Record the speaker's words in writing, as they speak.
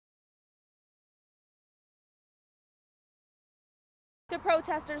The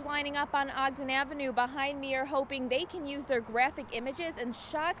protesters lining up on Ogden Avenue behind me are hoping they can use their graphic images and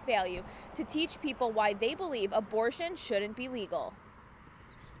shock value to teach people why they believe abortion shouldn't be legal.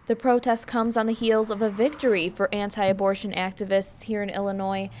 The protest comes on the heels of a victory for anti-abortion activists here in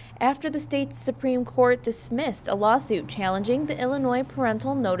Illinois after the state's Supreme Court dismissed a lawsuit challenging the Illinois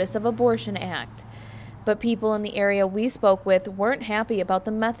Parental Notice of Abortion Act. But people in the area we spoke with weren't happy about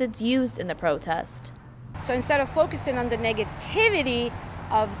the methods used in the protest. So instead of focusing on the negativity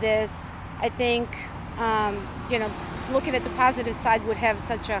of this, I think, looking at the positive side would have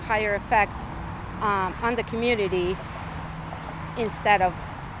such a higher effect on the community instead of,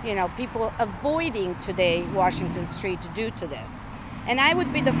 people avoiding today Washington Street due to this. And I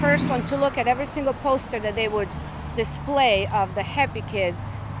would be the first one to look at every single poster that they would display of the happy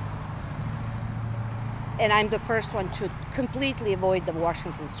kids. And I'm the first one to completely avoid the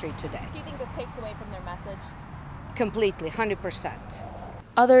Washington Street today. Do you think this takes away from their message? Completely, 100%.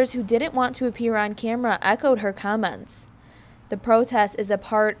 Others who didn't want to appear on camera echoed her comments. The protest is a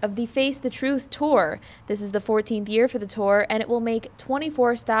part of the Face the Truth tour. This is the 14th year for the tour, and it will make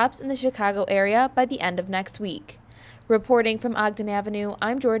 24 stops in the Chicago area by the end of next week. Reporting from Ogden Avenue,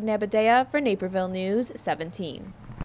 I'm Jordan Abadea for Naperville News 17.